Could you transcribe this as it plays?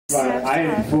Right, I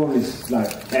ain't performed this,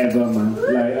 like, ever, man.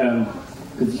 Like,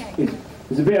 cause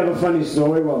it's a bit of a funny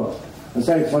story. Well, I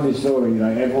say funny story,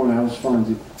 like, everyone else finds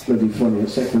it bloody funny,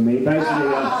 except for me.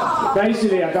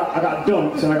 Basically, I got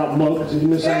dumped and I got mugged in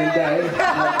the same day.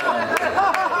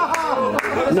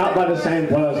 Not by the same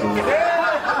person.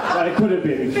 But it could have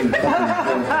been. If you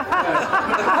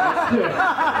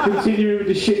yeah. Continuing with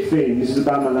the shit theme. This is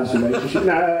about my last relationship.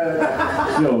 No,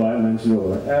 it's alright, man. It's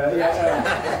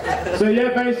alright. So yeah,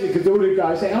 basically, because all the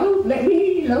guys say, "Oh, let me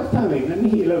hear your love poem. Let me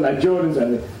hear your love." Like Jordan's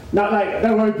only. Not like,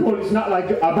 don't worry, Paul. It's not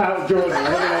like about Jordan.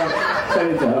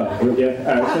 Send it to her. But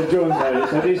yeah. So Jordan's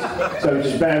only. So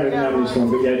just bear with me on this one.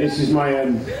 But yeah, this is my. I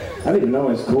don't even know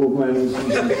what it's called, man. This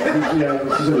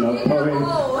is a love poem.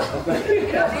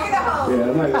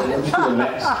 Yeah, I'm just doing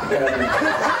next.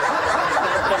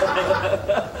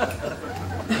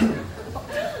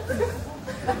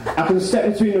 I can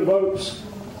step between the ropes,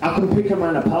 I can pick a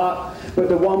man apart, but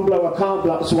the one blow I can't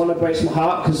block, so one that breaks my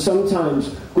heart, because sometimes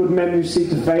good memories seem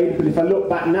to fade, but if I look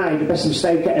back now, the best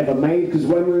mistake I ever made, because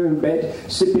when we were in bed,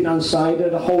 sipping on cider,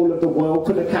 the whole of the world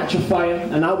could have catch a fire,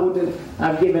 and I wouldn't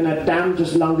have given a damn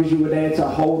just long as you were there to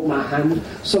hold my hand.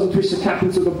 Some twist the cap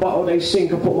into the bottle, they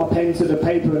sink, I put my pen to the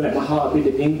paper and let my heart be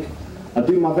the ink. I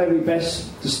do my very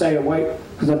best to stay awake,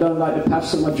 because I don't like the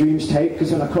paths that my dreams take,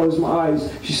 because when I close my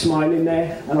eyes, she's smiling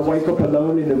there, and I wake up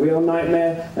alone in the real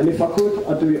nightmare, and if I could,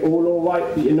 I'd do it all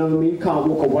alright, but you know me, can't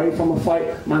walk away from a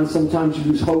fight, man, sometimes you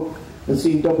lose hope, and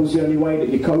seeing double's the only way that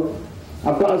you cope.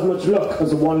 I've got as much luck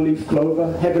as a one-leaf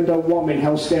clover, heaven don't want me,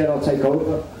 hell scared I'll take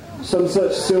over. Some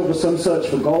search for silver, some search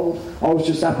for gold, I was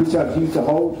just happy to have you to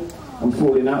hold. I'm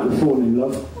falling out with falling in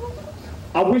love.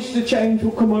 I wish the change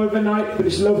would come overnight, but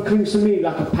this love clings to me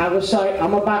like a parasite.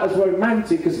 I'm about as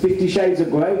romantic as 50 Shades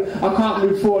of Grey. I can't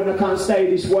move forward and I can't stay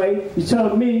this way. You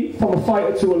turn me from a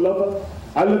fighter to a lover.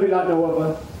 I love you like no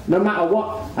other. No matter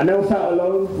what, I never felt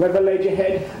alone. Wherever I laid your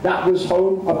head, that was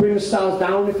home. I'd bring the stars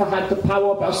down if I had the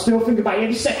power, but I still think about you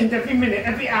every second, every minute,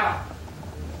 every hour.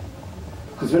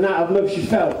 Because when out of love she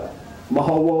felt, my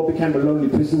whole world became a lonely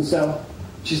prison cell.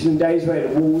 She's been days where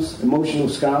the walls, emotional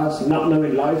scars, not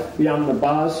knowing life beyond the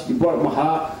bars. You broke my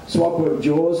heart, so I broke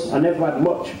yours. I never had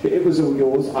much, but it was all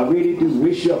yours. I really do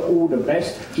wish you all the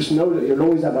best. Just know that you'll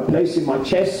always have a place in my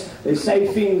chest. They say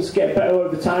things get better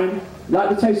over time, like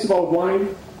the taste of old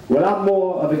wine. Well, I'm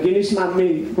more of a Guinness man,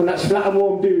 me. When that's flat and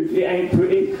warm dude, it ain't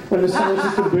pretty. When the sound's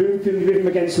just a boom, feel the rhythm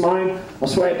against mine. I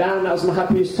swear it down, that was my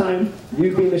happiest time.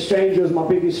 You being a stranger was my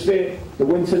biggest fear. The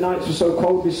winter nights were so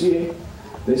cold this year.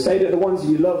 They say that the ones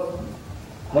you love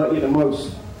hurt you the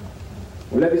most.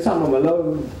 Well, every time I'm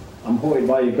alone, I'm haunted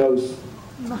by your ghost.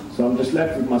 So I'm just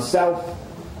left with myself,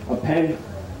 a pen,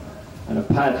 and a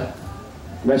pad,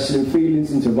 wrestling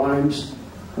feelings into rhymes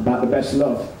about the best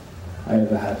love I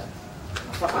ever had.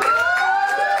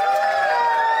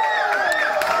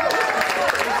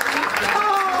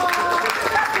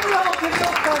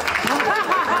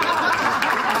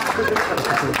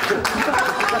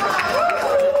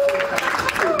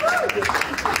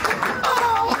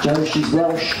 Joe, she's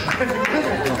Welsh.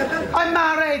 I'm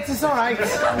married, it's alright.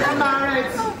 I'm married.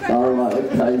 Alright,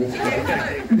 okay.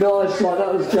 Nice one,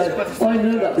 that was Joe. I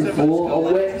knew that before.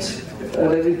 I wet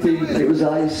and everything, it was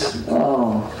ace.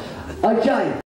 Oh. Okay.